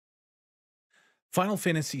Final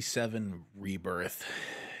Fantasy VII Rebirth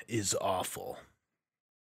is awful.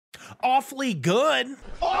 Awfully good!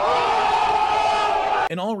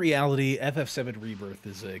 In all reality, FF7 Rebirth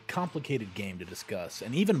is a complicated game to discuss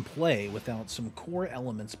and even play without some core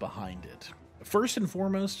elements behind it. First and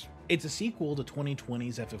foremost, it's a sequel to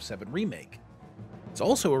 2020's FF7 Remake. It's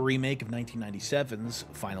also a remake of 1997's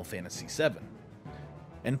Final Fantasy VII,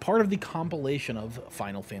 and part of the compilation of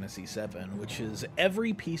Final Fantasy VII, which is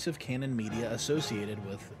every piece of canon media associated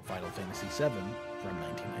with Final Fantasy VII from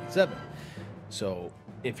 1997. So,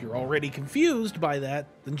 if you're already confused by that,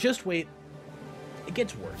 then just wait. It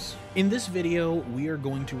gets worse. In this video, we are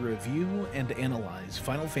going to review and analyze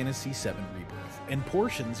Final Fantasy VII Rebirth and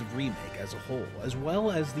portions of Remake as a whole, as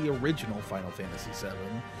well as the original Final Fantasy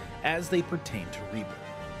VII as they pertain to Rebirth.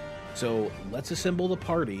 So let's assemble the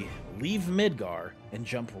party, leave Midgar, and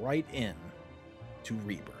jump right in to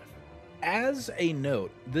Rebirth. As a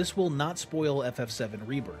note, this will not spoil FF7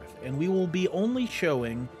 Rebirth, and we will be only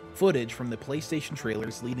showing footage from the PlayStation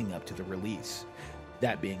trailers leading up to the release.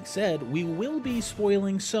 That being said, we will be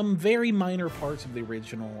spoiling some very minor parts of the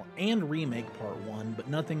original and Remake Part 1, but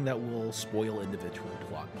nothing that will spoil individual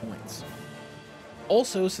plot points.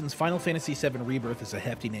 Also, since Final Fantasy VII Rebirth is a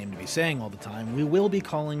hefty name to be saying all the time, we will be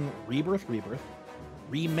calling Rebirth Rebirth,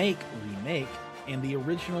 Remake Remake, and the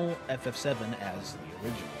original FF7 as the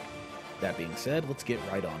original. That being said, let's get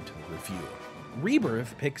right on to the review.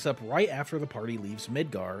 Rebirth picks up right after the party leaves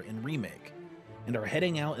Midgar in Remake, and are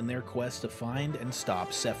heading out in their quest to find and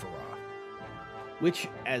stop Sephiroth, which,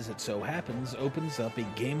 as it so happens, opens up a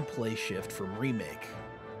gameplay shift from Remake.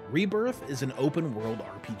 Rebirth is an open-world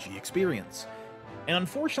RPG experience, and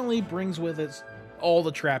unfortunately brings with it all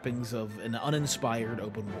the trappings of an uninspired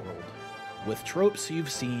open world, with tropes you've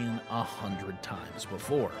seen 100 times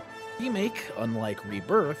before. Remake, unlike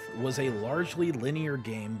Rebirth, was a largely linear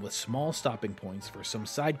game with small stopping points for some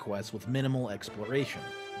side quests with minimal exploration.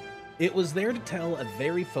 It was there to tell a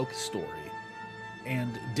very focused story,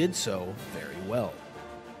 and did so very well.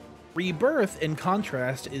 Rebirth, in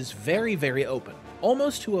contrast, is very open,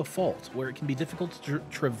 almost to a fault, where it can be difficult to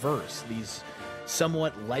traverse these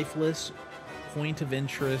somewhat lifeless,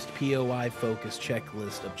 point-of-interest, POI-focused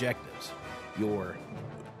checklist objectives. Your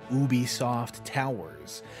Ubisoft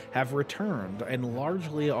towers have returned and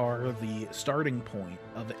largely are the starting point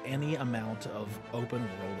of any amount of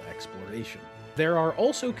open-world exploration. There are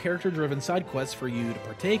also character-driven side quests for you to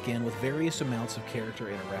partake in with various amounts of character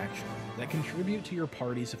interaction that contribute to your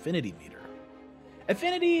party's affinity meter.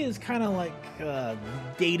 Affinity is kind of like a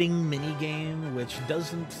dating minigame, which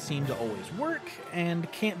doesn't seem to always work and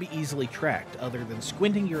can't be easily tracked other than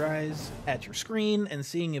squinting your eyes at your screen and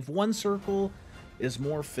seeing if one circle is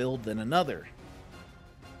more filled than another.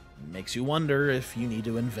 Makes you wonder if you need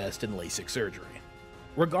to invest in LASIK surgery.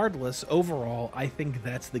 Regardless, overall, I think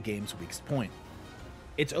that's the game's weakest point.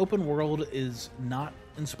 Its open world is not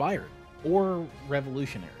inspired or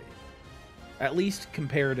revolutionary, at least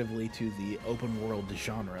comparatively to the open world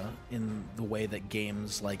genre in the way that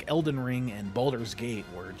games like Elden Ring and Baldur's Gate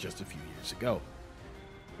were just a few years ago.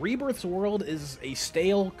 Rebirth's world is a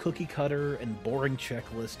stale, cookie-cutter, and boring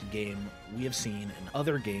checklist game we have seen in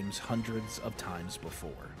other games hundreds of times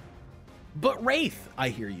before. But Wraith, I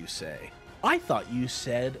hear you say. I thought you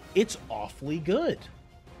said it's awfully good.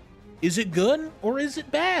 Is it good or is it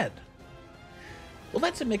bad? Well,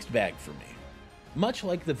 that's a mixed bag for me, much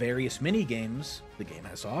like the various minigames the game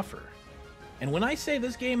has to offer. And when I say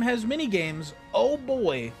this game has minigames, oh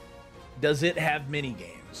boy, does it have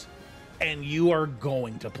minigames. And you are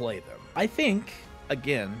going to play them. I think,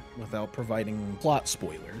 again, without providing plot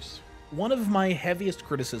spoilers, one of my heaviest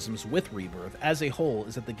criticisms with Rebirth as a whole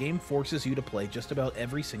is that the game forces you to play just about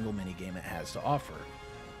every single minigame it has to offer,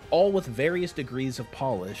 all with various degrees of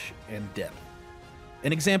polish and depth.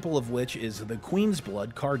 An example of which is the Queen's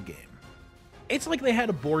Blood card game. It's like they had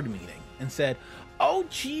a board meeting and said, oh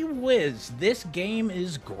gee whiz, this game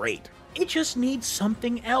is great. It just needs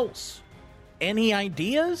something else. Any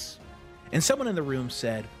ideas? And someone in the room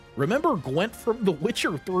said, remember Gwent from The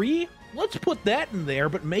Witcher 3? Let's put that in there,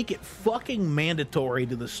 but make it fucking mandatory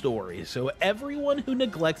to the story, so everyone who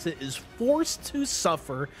neglects it is forced to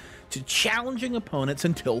suffer to challenging opponents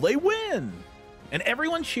until they win. And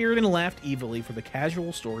everyone cheered and laughed evilly for the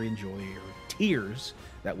casual story enjoyer tears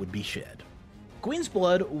that would be shed. Queen's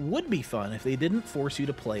Blood would be fun if they didn't force you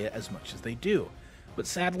to play it as much as they do, but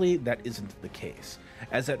sadly that isn't the case,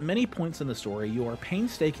 as at many points in the story you are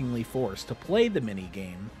painstakingly forced to play the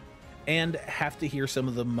minigame and have to hear some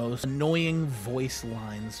of the most annoying voice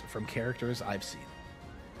lines from characters I've seen.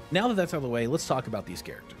 Now that that's out of the way, let's talk about these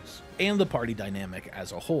characters, and the party dynamic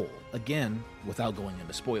as a whole, again, without going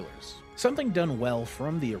into spoilers. Something done well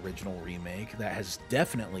from the original remake that has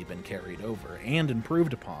definitely been carried over and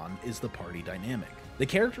improved upon is the party dynamic. The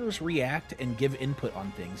characters react and give input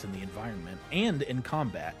on things in the environment and in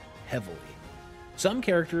combat heavily. Some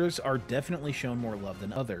characters are definitely shown more love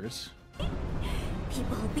than others.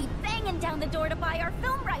 People will be banging down the door to buy our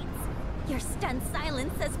film rights. Your stunned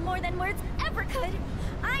silence says more than words ever could.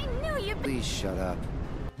 I knew you'd Please shut up.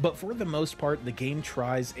 But for the most part, the game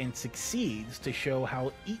tries and succeeds to show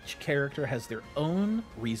how each character has their own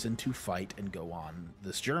reason to fight and go on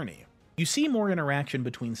this journey. You see more interaction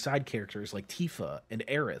between side characters like Tifa and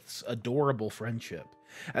Aerith's adorable friendship,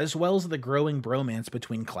 as well as the growing bromance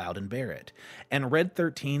between Cloud and Barrett, and Red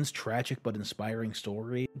 13's tragic but inspiring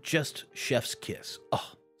story, just chef's kiss.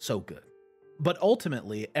 Oh, so good. But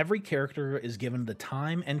ultimately, every character is given the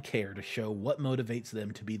time and care to show what motivates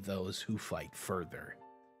them to be those who fight further.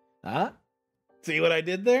 Huh? See what I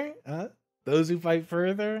did there? Those who fight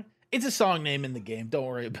further? It's a song name in the game, don't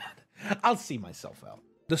worry about it. I'll see myself out.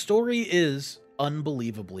 The story is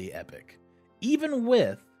unbelievably epic. Even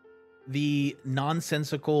with the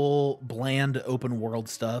nonsensical, bland open world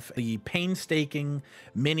stuff, the painstaking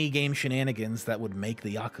mini-game shenanigans that would make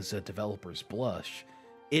the Yakuza developers blush,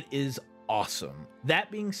 it is awesome.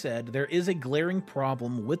 That being said, there is a glaring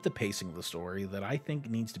problem with the pacing of the story that I think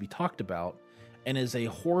needs to be talked about and is a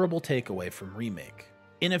horrible takeaway from Remake.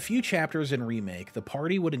 In a few chapters in Remake, the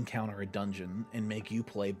party would encounter a dungeon and make you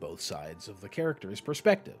play both sides of the characters'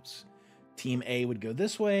 perspectives. Team A would go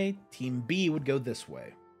this way, Team B would go this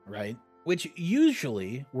way, right? Which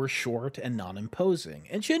usually were short and non-imposing,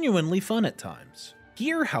 and genuinely fun at times.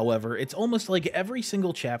 Here, however, it's almost like every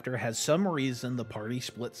single chapter has some reason the party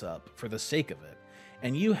splits up for the sake of it,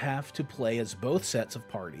 and you have to play as both sets of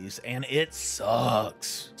parties, and it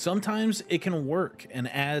sucks. Sometimes it can work and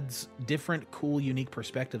adds different, cool, unique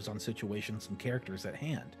perspectives on situations and characters at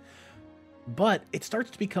hand, but it starts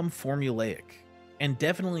to become formulaic, and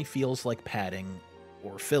definitely feels like padding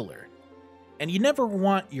or filler. And you never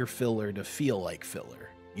want your filler to feel like filler,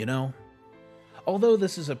 you know? Although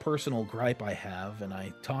this is a personal gripe I have, and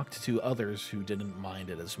I talked to others who didn't mind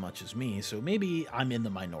it as much as me, so maybe I'm in the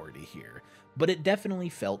minority here, but it definitely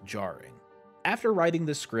felt jarring. After writing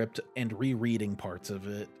this script and rereading parts of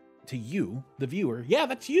it to you, the viewer, yeah,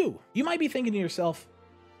 that's you might be thinking to yourself,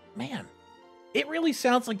 man, it really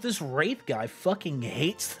sounds like this Wraith guy fucking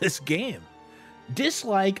hates this game.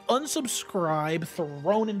 Dislike, unsubscribe,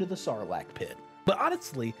 thrown into the Sarlacc pit. But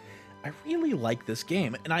honestly, I really like this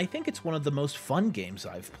game, and I think it's one of the most fun games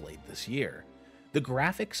I've played this year. The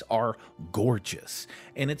graphics are gorgeous,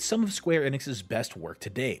 and it's some of Square Enix's best work to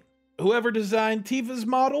date. Whoever designed Tifa's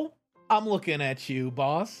model? I'm looking at you,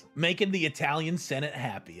 boss. Making the Italian Senate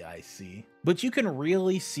happy, I see. But you can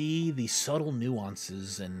really see the subtle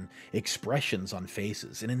nuances and expressions on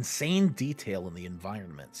faces and insane detail in the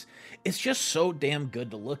environments. It's just so damn good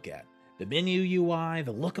to look at. The menu UI,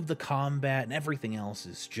 the look of the combat, and everything else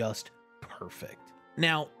is just perfect.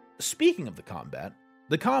 Now, speaking of the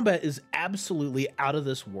combat is absolutely out of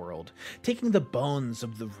this world, taking the bones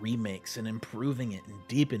of the remakes and improving it and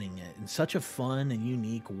deepening it in such a fun and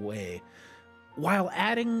unique way, while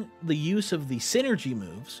adding the use of the synergy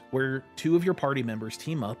moves, where two of your party members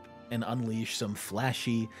team up and unleash some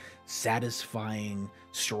flashy, satisfying,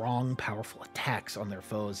 strong, powerful attacks on their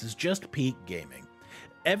foes is just peak gaming.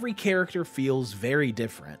 Every character feels very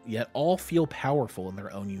different, yet all feel powerful in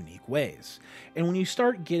their own unique ways. And when you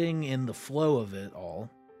start getting in the flow of it all,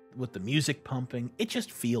 with the music pumping, it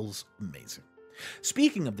just feels amazing.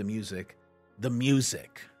 Speaking of the music.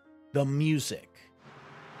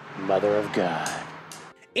 Mother of God.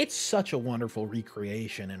 It's such a wonderful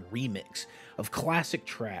recreation and remix of classic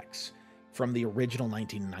tracks from the original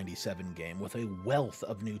 1997 game with a wealth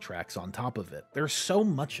of new tracks on top of it. There's so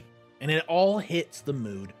much of it, and it all hits the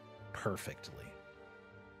mood perfectly.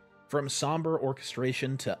 From somber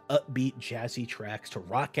orchestration to upbeat jazzy tracks to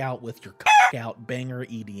rock out with your out banger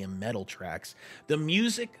EDM metal tracks, the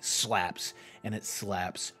music slaps, and it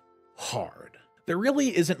slaps hard. There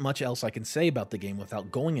really isn't much else I can say about the game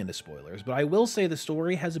without going into spoilers, but I will say the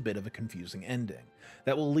story has a bit of a confusing ending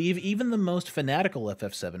that will leave even the most fanatical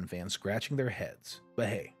FF7 fans scratching their heads. But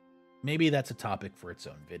hey, maybe that's a topic for its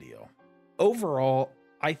own video. Overall,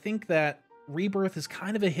 I think that Rebirth is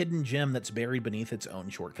kind of a hidden gem that's buried beneath its own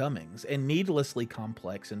shortcomings and needlessly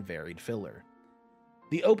complex and varied filler.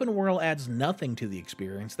 The open world adds nothing to the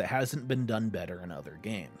experience that hasn't been done better in other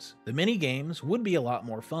games. The mini-games would be a lot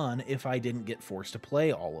more fun if I didn't get forced to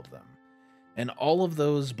play all of them. And all of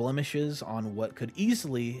those blemishes on what could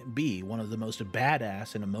easily be one of the most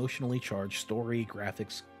badass and emotionally charged story,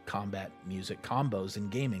 graphics, combat, music combos in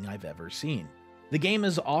gaming I've ever seen. The game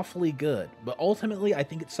is awfully good, but ultimately I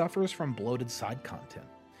think it suffers from bloated side content.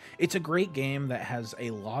 It's a great game that has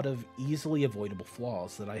a lot of easily avoidable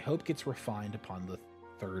flaws that I hope gets refined upon the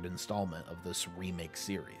third installment of this remake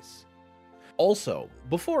series. Also,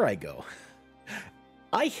 before I go,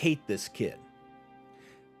 I hate this kid.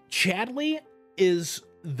 Chadley is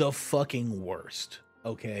the fucking worst,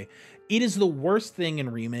 okay? It is the worst thing in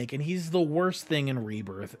Remake, and he's the worst thing in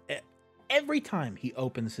Rebirth. Every time he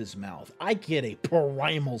opens his mouth, I get a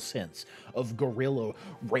primal sense of gorilla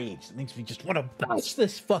rage that makes me just want to bash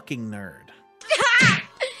this fucking nerd. Stop!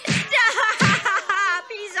 Stop!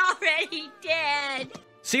 He's already dead!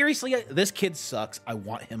 Seriously, this kid sucks. I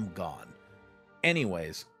want him gone.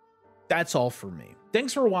 Anyways, that's all for me.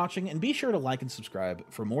 Thanks for watching, and be sure to like and subscribe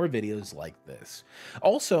for more videos like this.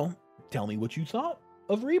 Also, tell me what you thought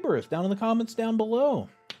of Rebirth down in the comments down below.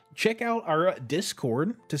 Check out our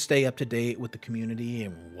Discord to stay up to date with the community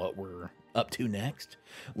and what we're up to next.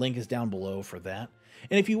 Link is down below for that.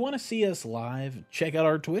 And if you want to see us live, check out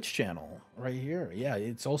our Twitch channel right here. Yeah,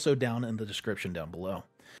 it's also down in the description down below.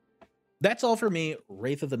 That's all for me,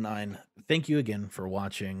 Wraith of the Nine. Thank you again for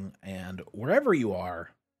watching, and wherever you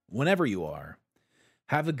are, whenever you are,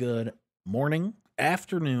 have a good morning,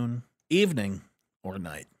 afternoon, evening, or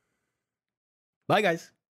night. Bye,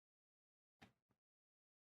 guys.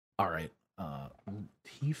 All right.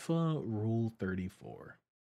 Tifa Rule 34.